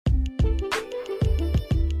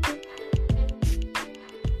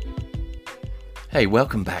Hey,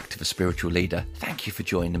 welcome back to The Spiritual Leader. Thank you for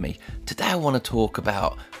joining me. Today I want to talk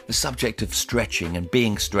about the subject of stretching and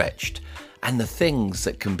being stretched and the things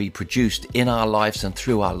that can be produced in our lives and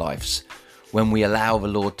through our lives when we allow the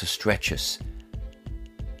Lord to stretch us.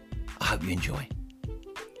 I hope you enjoy.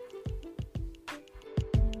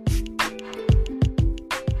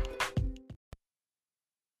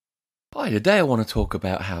 Hi, today I want to talk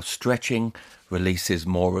about how stretching releases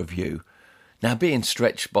more of you. Now, being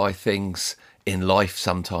stretched by things in life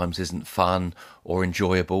sometimes isn't fun or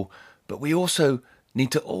enjoyable, but we also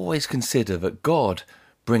need to always consider that God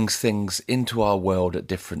brings things into our world at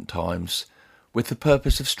different times with the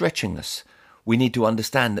purpose of stretching us. We need to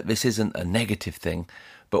understand that this isn't a negative thing,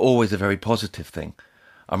 but always a very positive thing.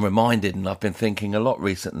 I'm reminded, and I've been thinking a lot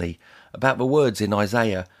recently, about the words in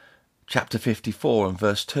Isaiah chapter 54 and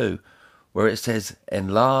verse 2, where it says,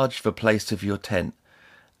 "Enlarge the place of your tent,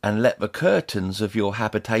 and let the curtains of your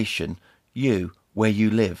habitation, you, where you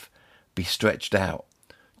live, be stretched out.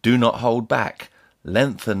 Do not hold back.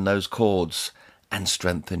 Lengthen those cords and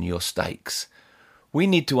strengthen your stakes." We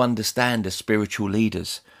need to understand as spiritual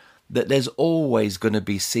leaders that there's always going to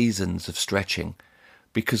be seasons of stretching,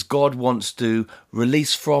 because God wants to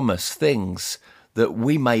release from us things that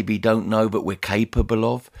we maybe don't know but we're capable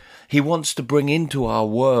of. He wants to bring into our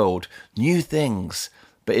world new things,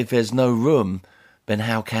 but if there's no room, then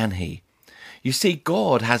how can he? You see,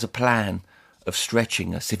 God has a plan of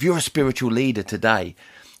stretching us. If you're a spiritual leader today,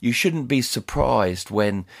 you shouldn't be surprised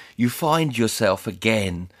when you find yourself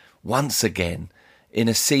once again, in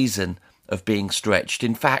a season of being stretched.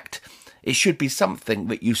 In fact, it should be something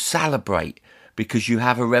that you celebrate because you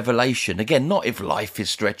have a revelation. Again, not if life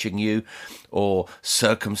is stretching you or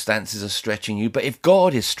circumstances are stretching you, but if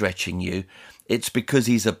God is stretching you, it's because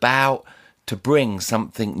he's about to bring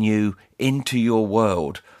something new into your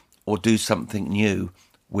world or do something new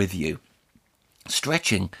with you.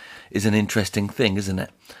 Stretching is an interesting thing, isn't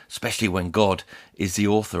it? Especially when God is the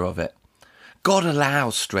author of it. God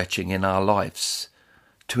allows stretching in our lives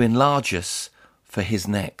to enlarge us for his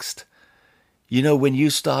next. You know, when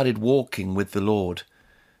you started walking with the Lord,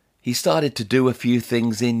 he started to do a few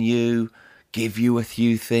things in you, give you a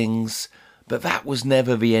few things, but that was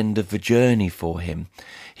never the end of the journey for him.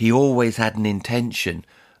 He always had an intention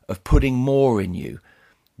of putting more in you,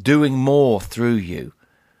 doing more through you,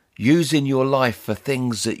 using your life for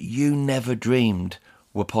things that you never dreamed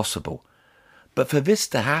were possible. But for this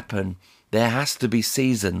to happen, there has to be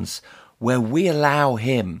seasons where we allow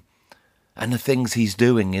him and the things he's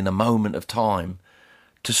doing in a moment of time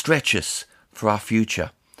to stretch us for our future.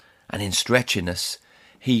 And in stretching us,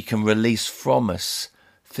 he can release from us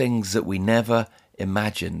things that we never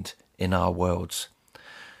imagined in our worlds.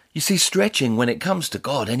 You see, stretching, when it comes to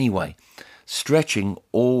God anyway, stretching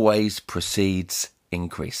always precedes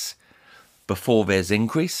increase. Before there's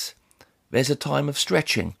increase, there's a time of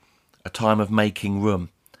stretching, a time of making room.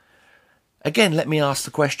 Again, let me ask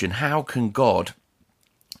the question, how can God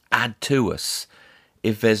add to us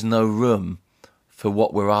if there's no room for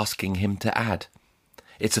what we're asking him to add?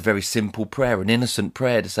 It's a very simple prayer, an innocent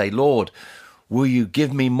prayer to say, Lord, will you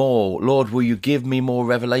give me more? Lord, will you give me more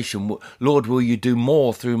revelation? Lord, will you do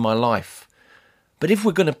more through my life? But if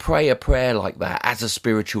we're going to pray a prayer like that as a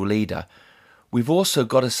spiritual leader, we've also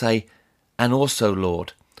got to say, and also,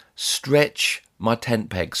 Lord, stretch my tent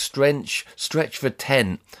peg, stretch the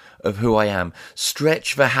tent of who I am,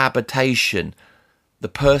 stretch the habitation, the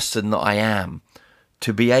person that I am,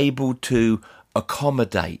 to be able to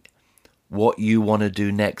accommodate what you want to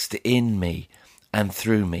do next in me and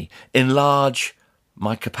through me. Enlarge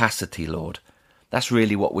my capacity, Lord. That's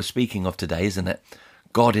really what we're speaking of today, isn't it?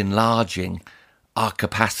 God enlarging our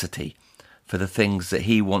capacity for the things that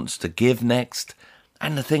he wants to give next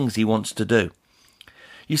and the things he wants to do.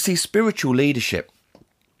 You see, spiritual leadership,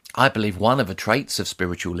 I believe one of the traits of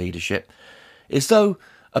spiritual leadership is, though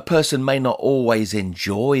a person may not always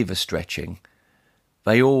enjoy the stretching,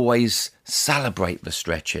 they always celebrate the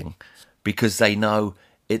stretching because they know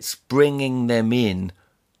it's bringing them in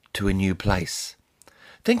to a new place.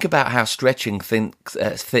 Think about how stretching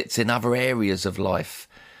fits in other areas of life.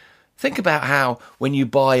 Think about how when you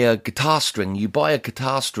buy a guitar string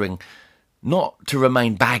not to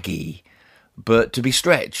remain baggy, but to be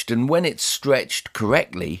stretched. And when it's stretched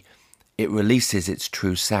correctly, it releases its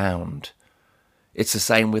true sound. It's the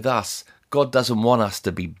same with us. God doesn't want us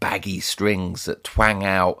to be baggy strings that twang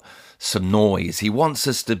out some noise. He wants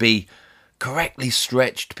us to be correctly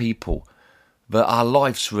stretched people, that our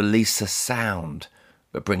lives release a sound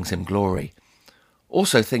that brings him glory.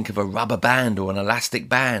 Also think of a rubber band or an elastic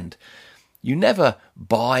band. You never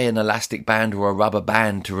buy an elastic band or a rubber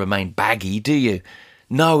band to remain baggy, do you?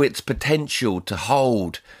 know its potential to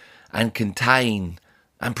hold and contain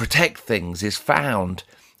and protect things is found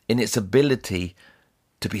in its ability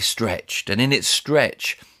to be stretched. And in its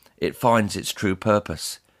stretch, it finds its true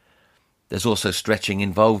purpose. There's also stretching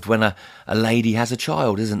involved when a lady has a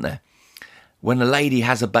child, isn't there? When a lady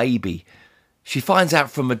has a baby, she finds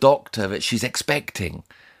out from a doctor that she's expecting.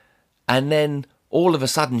 And then all of a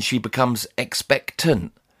sudden she becomes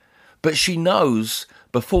expectant. But she knows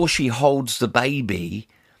before she holds the baby,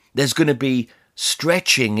 there's going to be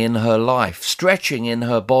stretching in her life, stretching in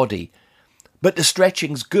her body. But the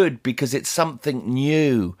stretching's good because it's something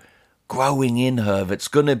new growing in her that's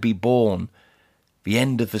going to be born. The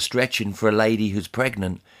end of the stretching for a lady who's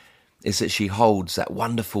pregnant is that she holds that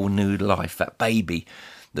wonderful new life, that baby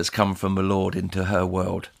that's come from the Lord into her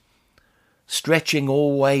world. Stretching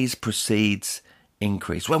always precedes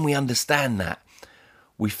increase. When we understand that,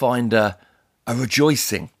 we find a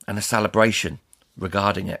rejoicing and a celebration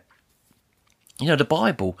regarding it. You know, the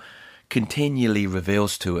Bible continually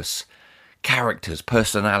reveals to us characters,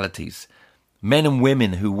 personalities, men and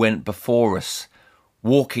women who went before us,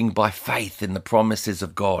 walking by faith in the promises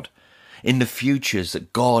of God, in the futures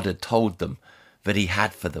that God had told them that he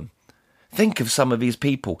had for them. Think of some of these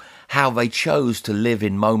people, how they chose to live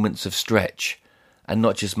in moments of stretch and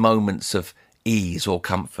not just moments of ease or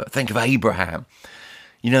comfort. Think of Abraham.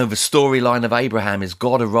 You know, the storyline of Abraham is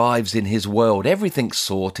God arrives in his world. Everything's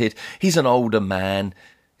sorted. He's an older man.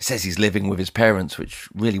 It says he's living with his parents, which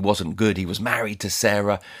really wasn't good. He was married to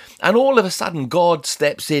Sarah. And all of a sudden, God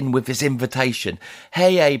steps in with this invitation.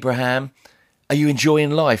 Hey, Abraham, are you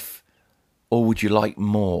enjoying life? Or would you like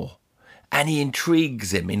more? And he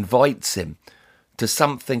intrigues him, invites him to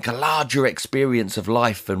something, a larger experience of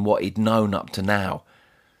life than what he'd known up to now.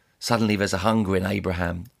 Suddenly there's a hunger in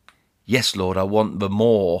Abraham. Yes, Lord, I want the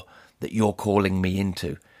more that you're calling me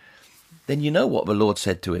into. Then you know what the Lord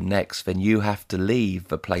said to him next. Then you have to leave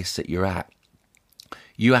the place that you're at.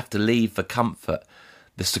 You have to leave the comfort,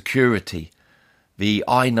 the security, the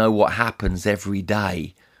I know what happens every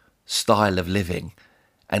day style of living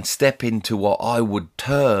and step into what I would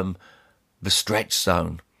term the stretch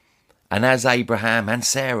zone. And as Abraham and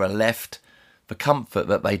Sarah left the comfort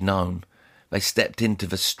that they'd known, they stepped into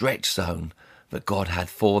the stretch zone that God had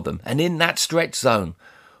for them. And in that stretch zone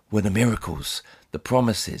were the miracles, the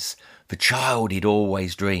promises, the child he'd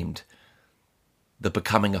always dreamed, the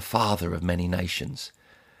becoming a father of many nations.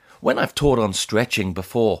 When I've taught on stretching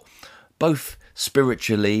before, both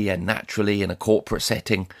spiritually and naturally in a corporate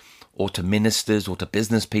setting, or to ministers or to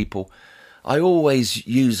business people, I always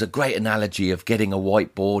use a great analogy of getting a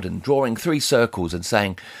whiteboard and drawing 3 circles and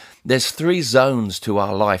saying, there's 3 zones to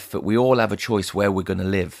our life that we all have a choice where we're going to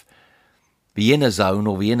live. The inner zone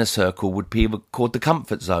or the inner circle would be called the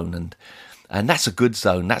comfort zone, and that's a good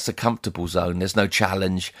zone. That's a comfortable zone. There's no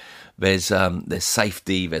challenge. There's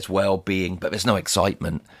safety. There's well-being, but there's no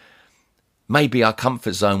excitement. Maybe our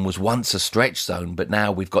comfort zone was once a stretch zone, but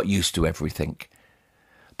now we've got used to everything.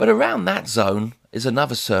 But around that zone is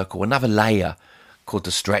another circle, another layer called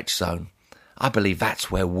the stretch zone. I believe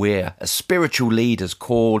that's where we're, as spiritual leaders,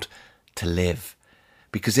 called to live.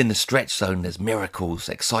 Because in the stretch zone, there's miracles,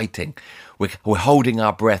 exciting. We're holding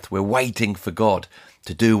our breath. We're waiting for God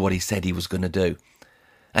to do what he said he was going to do.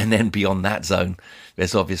 And then beyond that zone,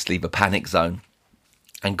 there's obviously the panic zone.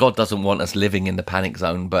 And God doesn't want us living in the panic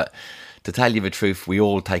zone, but to tell you the truth, we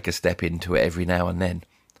all take a step into it every now and then.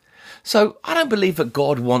 So I don't believe that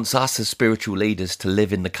God wants us as spiritual leaders to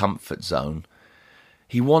live in the comfort zone.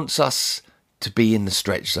 He wants us to be in the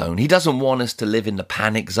stretch zone. He doesn't want us to live in the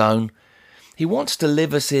panic zone. He wants us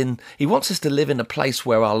to live in a place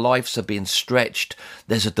where our lives are being stretched.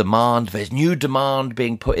 There's a demand, there's new demand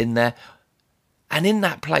being put in there. And in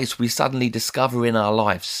that place, we suddenly discover in our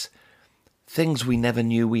lives things we never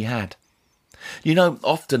knew we had. You know,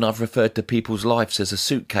 often I've referred to people's lives as a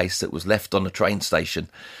suitcase that was left on a train station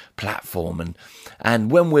platform.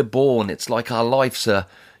 And when we're born, it's like our lives are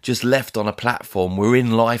just left on a platform. We're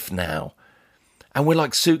in life now. And we're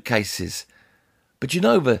like suitcases. But you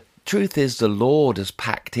know, the truth is the Lord has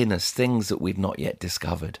packed in us things that we've not yet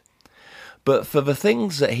discovered. But for the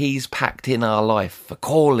things that he's packed in our life, the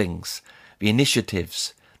callings, the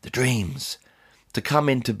initiatives, the dreams, to come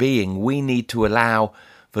into being, we need to allow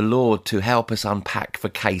the Lord to help us unpack the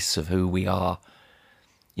case of who we are.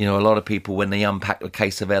 You know, a lot of people, when they unpack the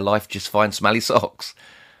case of their life, just find smelly socks.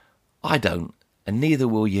 I don't, and neither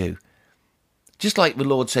will you. Just like the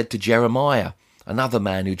Lord said to Jeremiah, another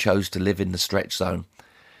man who chose to live in the stretch zone.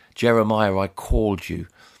 Jeremiah, I called you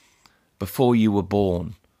before you were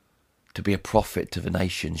born to be a prophet to the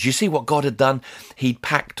nations. You see what God had done? He'd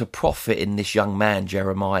packed a prophet in this young man,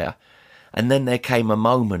 Jeremiah. And then there came a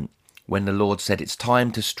moment when the Lord said, it's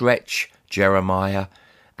time to stretch, Jeremiah,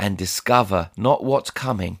 and discover not what's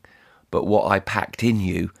coming, but what I packed in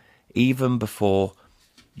you even before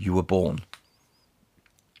you were born.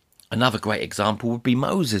 Another great example would be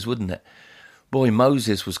Moses, wouldn't it? Boy,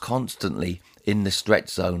 Moses was constantly in the stretch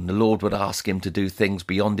zone. The Lord would ask him to do things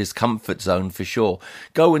beyond his comfort zone for sure.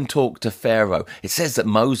 Go and talk to Pharaoh. It says that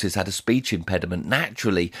Moses had a speech impediment.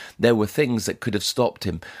 Naturally, there were things that could have stopped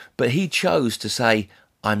him. But he chose to say,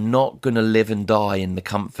 I'm not going to live and die in the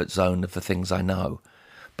comfort zone of the things I know.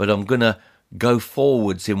 But I'm going to go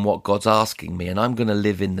forwards in what God's asking me. And I'm going to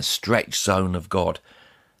live in the stretch zone of God.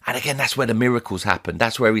 And again, that's where the miracles happened.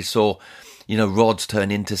 That's where he saw, rods turn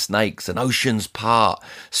into snakes and oceans part,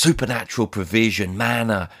 supernatural provision,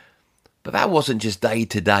 manna. But that wasn't just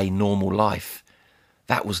day-to-day normal life.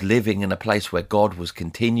 That was living in a place where God was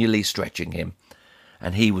continually stretching him,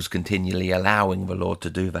 and he was continually allowing the Lord to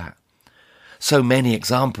do that. So many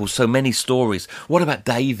examples, so many stories. What about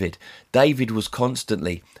David? David was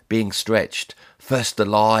constantly being stretched. First the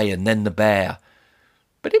lion, then the bear.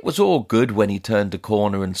 But it was all good when he turned the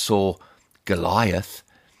corner and saw Goliath,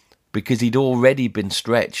 because he'd already been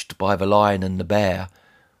stretched by the lion and the bear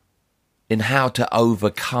in how to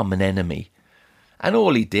overcome an enemy. And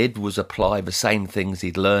all he did was apply the same things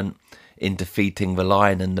he'd learned in defeating the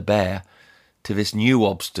lion and the bear to this new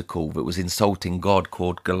obstacle that was insulting God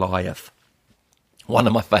called Goliath. One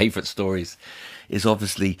of my favourite stories is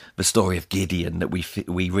obviously the story of Gideon that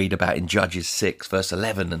we read about in Judges 6, verse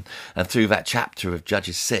 11, and through that chapter of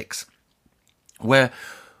Judges 6, where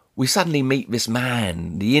we suddenly meet this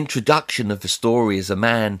man. The introduction of the story is a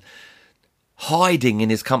man hiding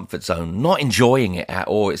in his comfort zone, not enjoying it at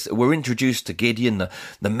all. We're introduced to Gideon,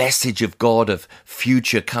 the message of God of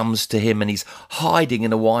future comes to him, and he's hiding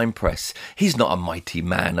in a winepress. He's not a mighty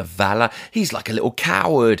man of valor. He's like a little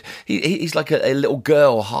coward. He's like a little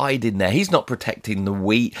girl hiding there. He's not protecting the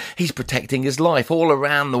wheat. He's protecting his life. All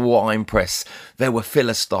around the winepress, there were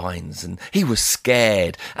Philistines, and he was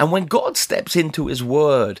scared. And when God steps into his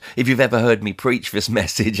word, if you've ever heard me preach this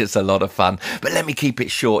message, it's a lot of fun. But let me keep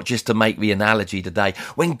it short just to make the analogy today.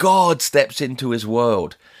 When God steps into his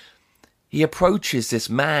world, he approaches this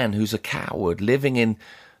man who's a coward, living in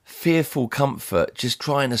fearful comfort, just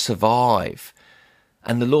trying to survive.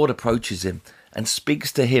 And the Lord approaches him and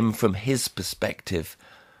speaks to him from his perspective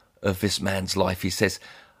of this man's life. He says,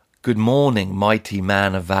 "Good morning, mighty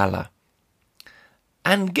man of valor."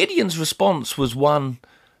 And Gideon's response was one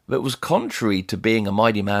that was contrary to being a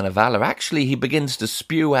mighty man of valor. Actually, he begins to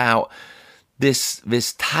spew out this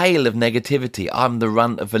tale of negativity. I'm the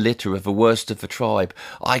runt of the litter, of the worst of the tribe.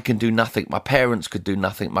 I can do nothing. My parents could do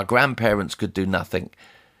nothing. My grandparents could do nothing.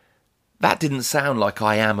 That didn't sound like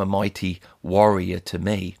I am a mighty warrior to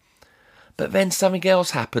me. But then something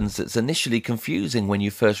else happens that's initially confusing when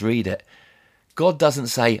you first read it. God doesn't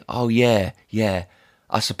say, "Oh yeah,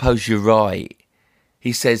 I suppose you're right."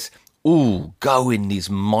 He says, "Ooh, go in these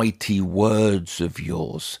mighty words of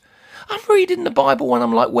yours." I'm reading the Bible and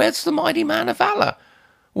I'm like, where's the mighty man of valor?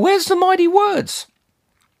 Where's the mighty words?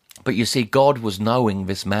 But you see, God was knowing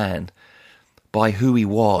this man by who he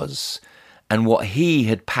was and what he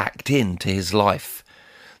had packed into his life,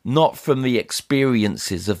 not from the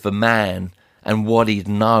experiences of the man and what he'd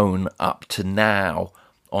known up to now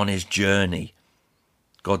on his journey.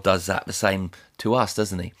 God does that the same to us,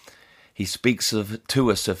 doesn't he? He speaks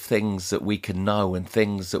to us of things that we can know and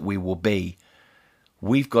things that we will be.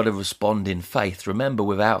 We've got to respond in faith. Remember,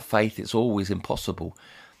 without faith, it's always impossible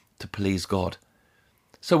to please God.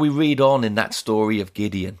 So we read on in that story of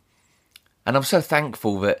Gideon. And I'm so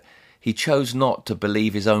thankful that he chose not to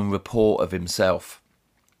believe his own report of himself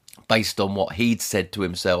based on what he'd said to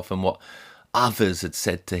himself and what others had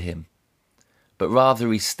said to him. But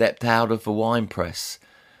rather he stepped out of the winepress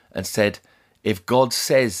and said, if God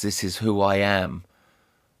says this is who I am,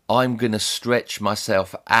 I'm going to stretch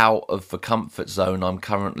myself out of the comfort zone I'm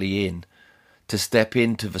currently in to step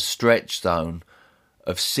into the stretch zone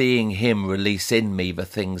of seeing him release in me the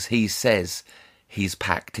things he says he's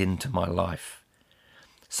packed into my life.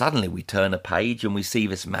 Suddenly we turn a page and we see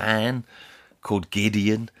this man called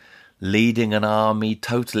Gideon leading an army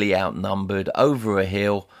totally outnumbered over a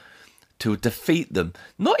hill to defeat them,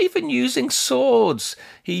 not even using swords.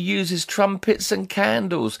 He uses trumpets and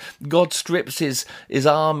candles. God strips his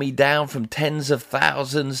army down from tens of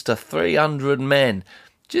thousands to 300 men,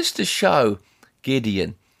 just to show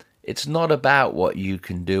Gideon, it's not about what you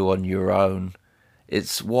can do on your own.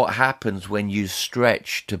 It's what happens when you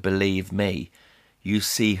stretch to believe me. You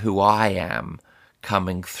see who I am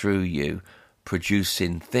coming through you,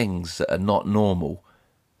 producing things that are not normal,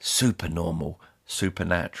 supernormal,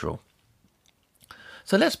 supernatural.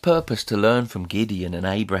 So let's purpose to learn from Gideon and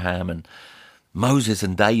Abraham and Moses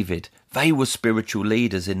and David. They were spiritual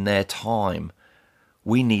leaders in their time.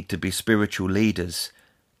 We need to be spiritual leaders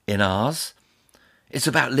in ours. It's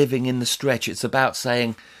about living in the stretch. It's about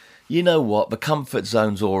saying, you know what, the comfort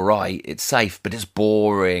zone's all right, it's safe, but it's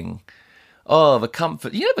boring. Oh, the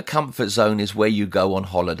comfort zone is where you go on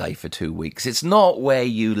holiday for 2 weeks. It's not where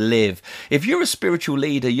you live. If you're a spiritual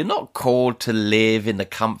leader, you're not called to live in the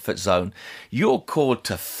comfort zone. You're called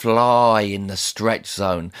to fly in the stretch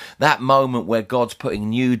zone. That moment where God's putting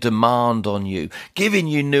new demand on you, giving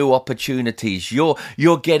you new opportunities. You're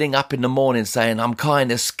getting up in the morning saying, I'm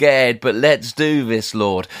kind of scared, but let's do this,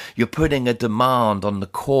 Lord. You're putting a demand on the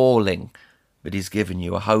calling, but He's given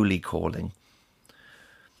you a holy calling.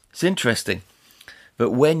 It's interesting that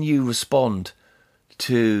when you respond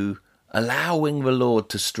to allowing the Lord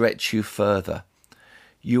to stretch you further,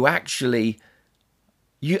 you actually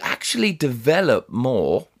develop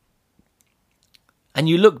more, and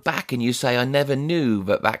you look back and you say, I never knew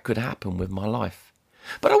that could happen with my life.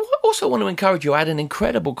 But I also want to encourage you. I had an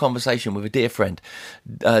incredible conversation with a dear friend,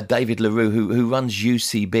 David LaRue, who runs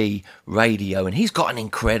UCB Radio, and he's got an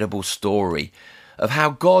incredible story of how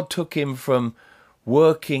God took him from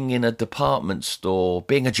working in a department store,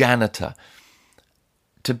 being a janitor,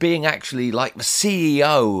 to being actually like the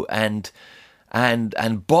CEO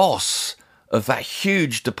and boss of that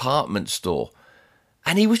huge department store.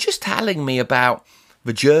 And he was just telling me about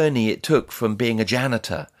the journey it took from being a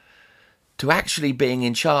janitor to actually being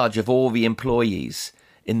in charge of all the employees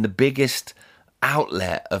in the biggest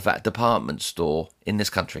outlet of that department store in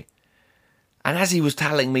this country. And as he was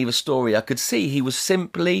telling me the story, I could see he was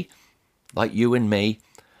simply, like you and me,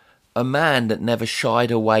 a man that never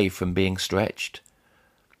shied away from being stretched.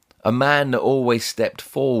 A man that always stepped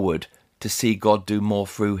forward to see God do more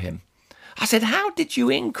through him. I said, how did you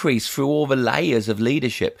increase through all the layers of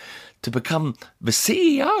leadership to become the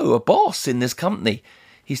CEO, a boss in this company?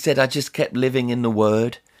 He said, I just kept living in the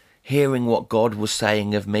Word, hearing what God was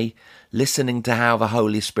saying of me, listening to how the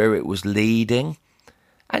Holy Spirit was leading,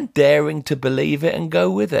 and daring to believe it and go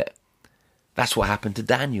with it. That's what happened to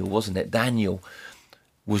Daniel, wasn't it? Daniel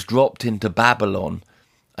was dropped into Babylon,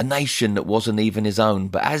 a nation that wasn't even his own.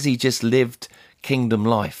 But as he just lived kingdom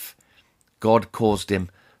life, God caused him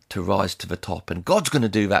to rise to the top. And God's going to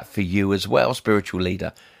do that for you as well, spiritual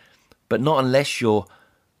leader. But not unless you're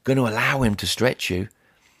going to allow Him to stretch you.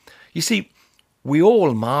 You see, we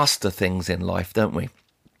all master things in life, don't we?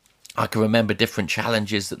 I can remember different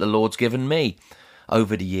challenges that the Lord's given me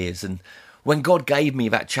over the years. And when God gave me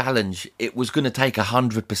that challenge, it was going to take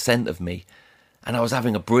 100% of me. And I was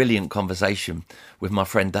having a brilliant conversation with my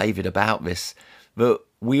friend David about this. That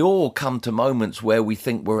we all come to moments where we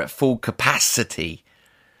think we're at full capacity.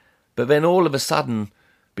 But then all of a sudden,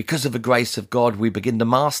 because of the grace of God, we begin to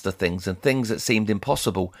master things. And things that seemed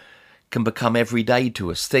impossible can become everyday to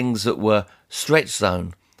us. Things that were stretch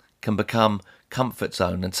zone can become comfort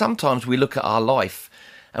zone. And sometimes we look at our life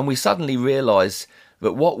and we suddenly realise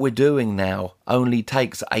that what we're doing now only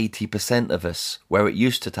takes 80% of us, where it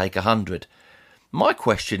used to take 100. My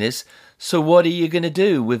question is, so what are you going to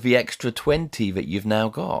do with the extra 20 that you've now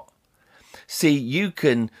got? See, you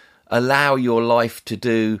can allow your life to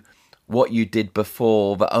do what you did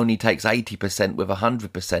before that only takes 80% with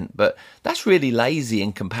 100%, but that's really lazy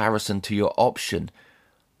in comparison to your option.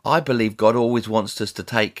 I believe God always wants us to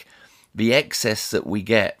take the excess that we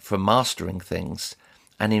get from mastering things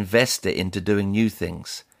and invest it into doing new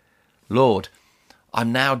things. Lord,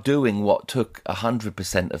 I'm now doing what took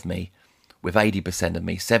 100% of me with 80% of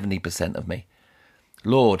me, 70% of me.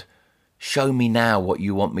 Lord, show me now what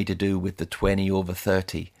you want me to do with the 20 or the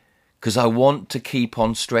 30, because I want to keep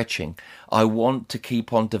on stretching. I want to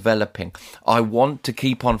keep on developing. I want to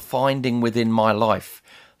keep on finding within my life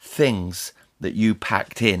things that you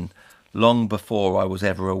packed in long before I was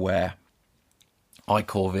ever aware. I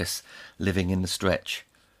call this living in the stretch.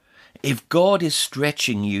 If God is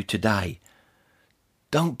stretching you today,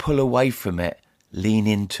 don't pull away from it, lean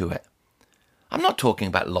into it. I'm not talking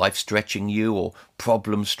about life stretching you or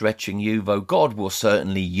problem stretching you, though God will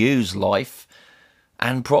certainly use life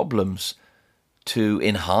and problems to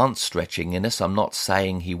enhance stretching in us. I'm not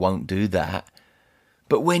saying He won't do that.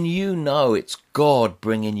 But when you know it's God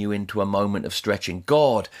bringing you into a moment of stretching,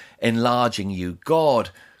 God enlarging you, God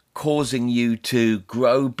causing you to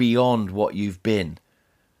grow beyond what you've been,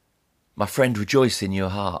 my friend, rejoice in your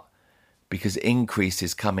heart, because increase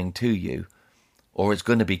is coming to you, or it's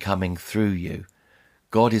going to be coming through you.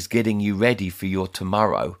 God is getting you ready for your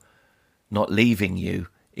tomorrow, not leaving you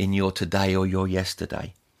in your today or your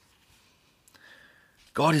yesterday.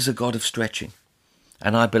 God is a God of stretching.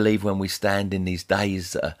 And I believe when we stand in these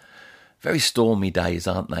days, very stormy days,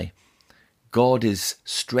 aren't they? God is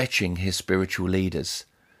stretching his spiritual leaders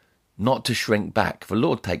not to shrink back. The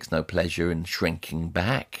Lord takes no pleasure in shrinking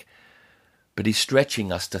back, but he's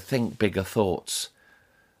stretching us to think bigger thoughts,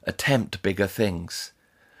 attempt bigger things,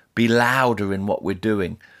 be louder in what we're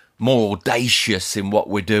doing, more audacious in what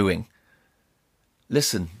we're doing.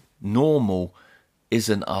 Listen, normal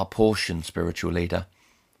isn't our portion, spiritual leader.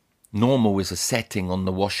 Normal is a setting on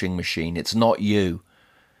the washing machine. It's not you.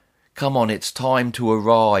 Come on, it's time to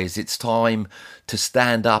arise. It's time to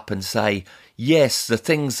stand up and say, yes, the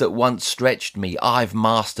things that once stretched me, I've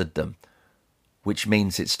mastered them. Which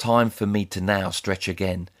means it's time for me to now stretch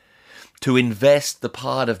again. To invest the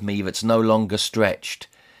part of me that's no longer stretched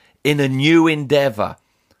in a new endeavour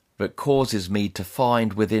that causes me to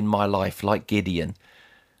find within my life, like Gideon,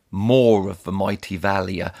 more of the mighty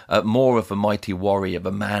warrior,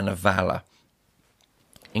 the man of valour.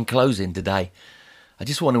 In closing today, I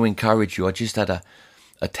just want to encourage you. I just had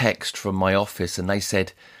a text from my office and they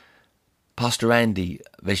said, Pastor Andy,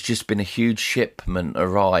 there's just been a huge shipment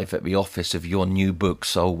arrive at the office of your new book,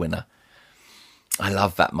 Soul Winner. I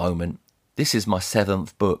love that moment. This is my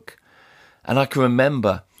 7th book. And I can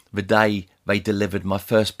remember the day they delivered my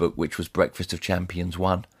first book, which was Breakfast of Champions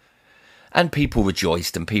 1. And people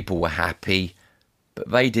rejoiced and people were happy, but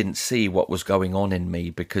they didn't see what was going on in me,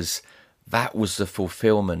 because that was the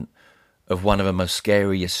fulfillment of one of the most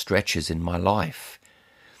scariest stretches in my life.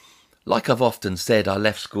 Like I've often said, I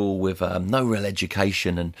left school with no real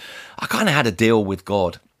education, and I kind of had a deal with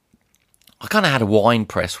God. I kind of had a wine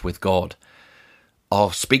press with God.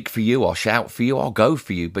 I'll speak for you, I'll shout for you, I'll go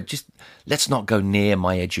for you, but just let's not go near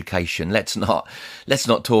my education. Let's not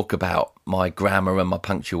talk about my grammar and my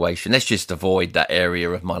punctuation. Let's just avoid that area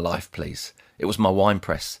of my life, please. It was my wine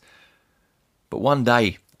press. But one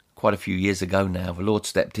day, quite a few years ago now, the Lord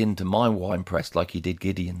stepped into my wine press like he did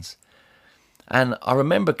Gideon's. And I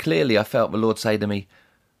remember clearly I felt the Lord say to me,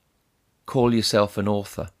 call yourself an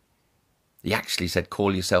author. He actually said,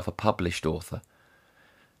 call yourself a published author.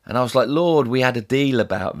 And I was like, Lord, we had a deal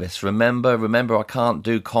about this. Remember, I can't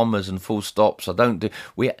do commas and full stops. And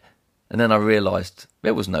then I realised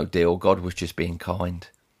there was no deal. God was just being kind.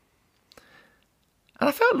 And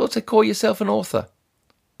I felt the Lord say, call yourself an author.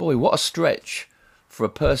 Boy, what a stretch for a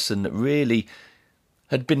person that really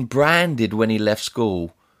had been branded when he left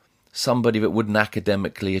school, somebody that wouldn't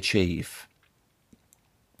academically achieve.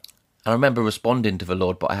 And I remember responding to the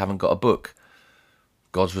Lord, but I haven't got a book.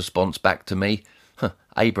 God's response back to me,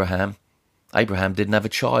 Abraham didn't have a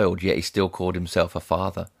child, yet he still called himself a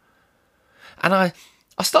father. And I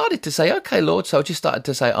started to say, okay, Lord, so I just started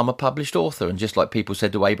to say, I'm a published author. And just like people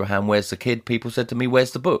said to Abraham, where's the kid? People said to me,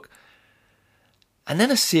 where's the book? And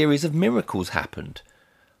then a series of miracles happened.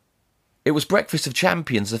 It was Breakfast of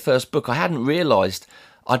Champions, the first book. I hadn't realised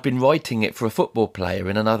I'd been writing it for a football player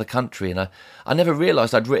in another country. And I never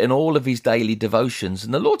realised I'd written all of his daily devotions.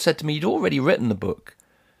 And the Lord said to me, you'd already written the book.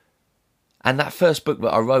 And that first book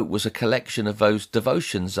that I wrote was a collection of those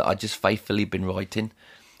devotions that I'd just faithfully been writing.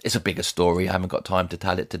 It's a bigger story. I haven't got time to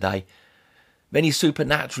tell it today. Then he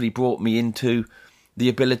supernaturally brought me into the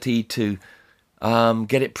ability to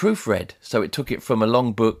get it proofread. So it took it from a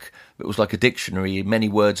long book that was like a dictionary, many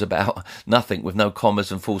words about nothing with no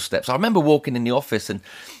commas and full stops. I remember walking in the office and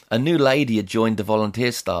a new lady had joined the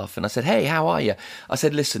volunteer staff, and I said, hey, how are you? I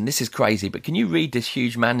said, listen, this is crazy, but can you read this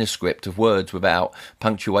huge manuscript of words without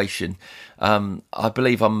punctuation? I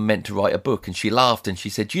believe I'm meant to write a book. And she laughed and she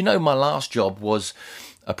said, do you know my last job was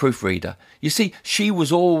a proofreader? You see, she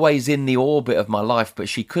was always in the orbit of my life, but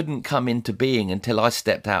she couldn't come into being until I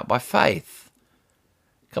stepped out by faith.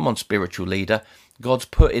 Come on, spiritual leader. God's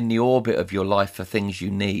put in the orbit of your life for things you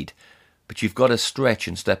need, but you've got to stretch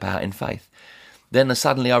and step out in faith. Then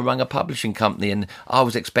suddenly I rung a publishing company and I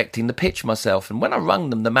was expecting to pitch myself. And when I rung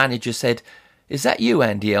them, the manager said, is that you,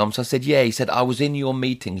 Andy Elmes? I said, yeah. He said, I was in your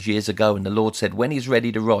meetings years ago and the Lord said, when he's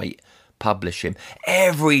ready to write, publish him.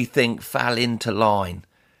 Everything fell into line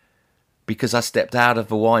because I stepped out of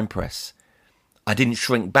the wine press. I didn't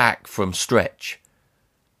shrink back from stretch.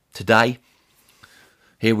 Today,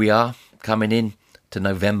 here we are, coming in to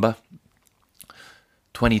November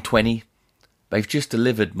 2020. They've just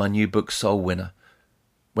delivered my new book, Soul Winner.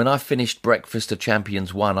 When I finished Breakfast of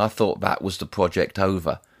Champions 1, I thought that was the project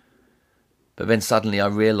over. But then suddenly I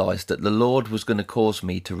realised that the Lord was going to cause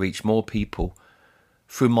me to reach more people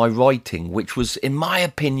through my writing, which was, in my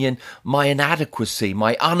opinion, my inadequacy,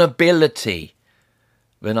 my inability,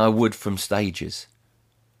 than I would from stages.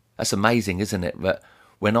 That's amazing, isn't it? That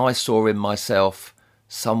when I saw in myself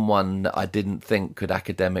someone that I didn't think could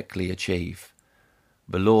academically achieve,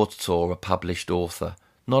 the Lord saw a published author,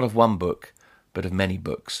 not of one book, but of many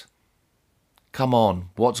books. Come on,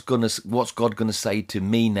 what's God going to say to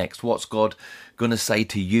me next? What's God going to say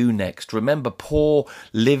to you next? Remember, Paul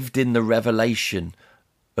lived in the revelation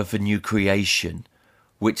of a new creation,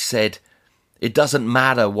 which said, it doesn't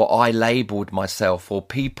matter what I labelled myself or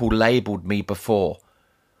people labelled me before.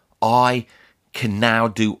 I can now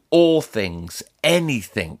do all things,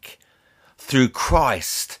 anything, through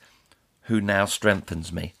Christ who now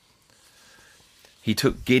strengthens me. He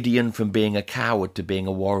took Gideon from being a coward to being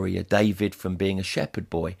a warrior, David from being a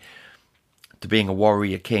shepherd boy to being a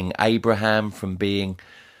warrior king, Abraham from being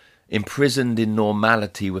imprisoned in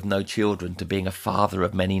normality with no children to being a father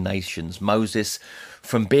of many nations, Moses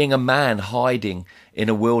from being a man hiding in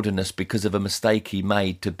a wilderness because of a mistake he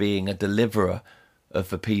made to being a deliverer of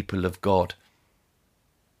the people of God.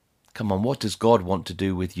 Come on, what does God want to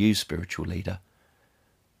do with you, spiritual leader?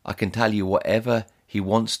 I can tell you whatever he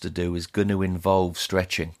wants to do is going to involve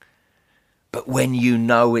stretching. But when you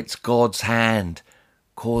know it's God's hand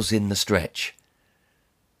causing the stretch,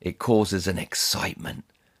 it causes an excitement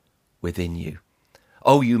within you.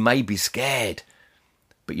 Oh, you may be scared,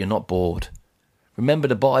 but you're not bored. Remember,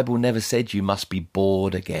 the Bible never said you must be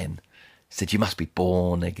bored again. It said you must be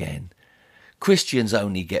born again. Christians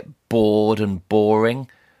only get bored and boring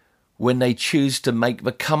when they choose to make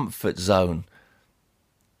the comfort zone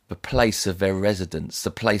the place of their residence,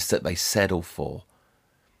 the place that they settle for.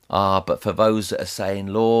 But for those that are saying,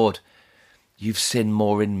 Lord, you've sinned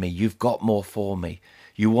more in me, you've got more for me,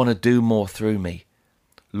 you want to do more through me.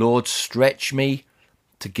 Lord, stretch me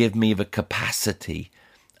to give me the capacity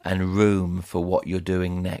and room for what you're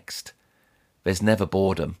doing next. There's never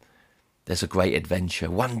boredom. There's a great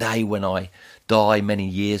adventure. One day when I die many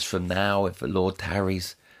years from now, if the Lord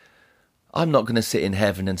tarries, I'm not going to sit in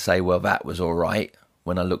heaven and say, well, that was all right.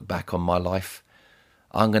 When I look back on my life,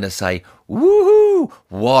 I'm going to say, woohoo,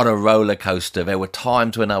 what a roller coaster. There were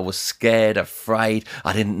times when I was scared, afraid,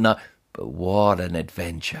 I didn't know, but what an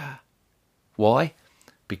adventure. Why?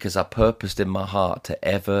 Because I purposed in my heart to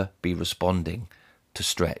ever be responding to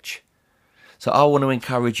stretch. So I want to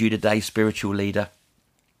encourage you today, spiritual leader.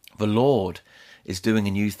 The Lord is doing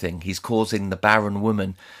a new thing. He's causing the barren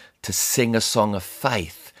woman to sing a song of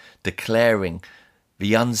faith, declaring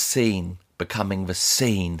the unseen becoming the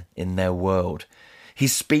seen in their world.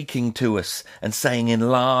 He's speaking to us and saying,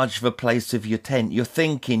 enlarge the place of your tent. You're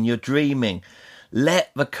thinking, you're dreaming. Let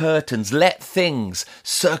the curtains, let things,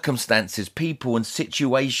 circumstances, people and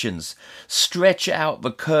situations stretch out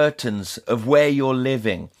the curtains of where you're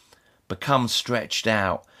living. Become stretched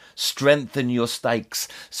out. Strengthen your stakes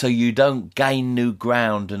so you don't gain new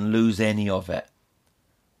ground and lose any of it.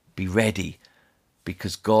 Be ready,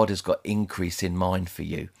 because God has got increase in mind for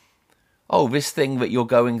you. Oh, this thing that you're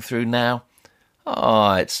going through now,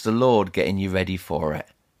 it's the Lord getting you ready for it.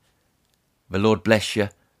 The Lord bless you.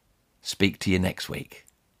 Speak to you next week.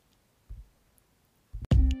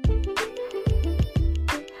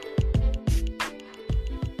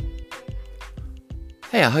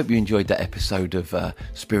 Hey, I hope you enjoyed that episode of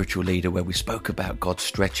Spiritual Leader where we spoke about God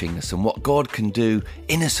stretching us and what God can do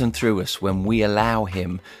in us and through us when we allow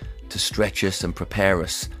him to stretch us and prepare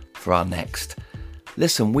us for our next.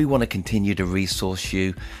 Listen, we want to continue to resource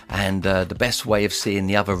you, and the best way of seeing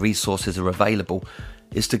the other resources are available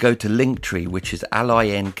is to go to Linktree, which is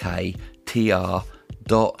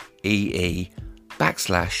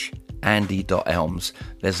linktr.ee/Andy.Elms.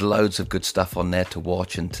 There's loads of good stuff on there to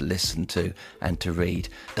watch and to listen to and to read.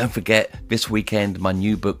 Don't forget, this weekend my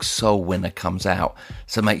new book Soul Winner comes out,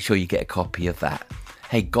 so make sure you get a copy of that.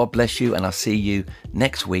 Hey, God bless you, and I'll see you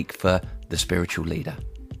next week for The Spiritual Leader.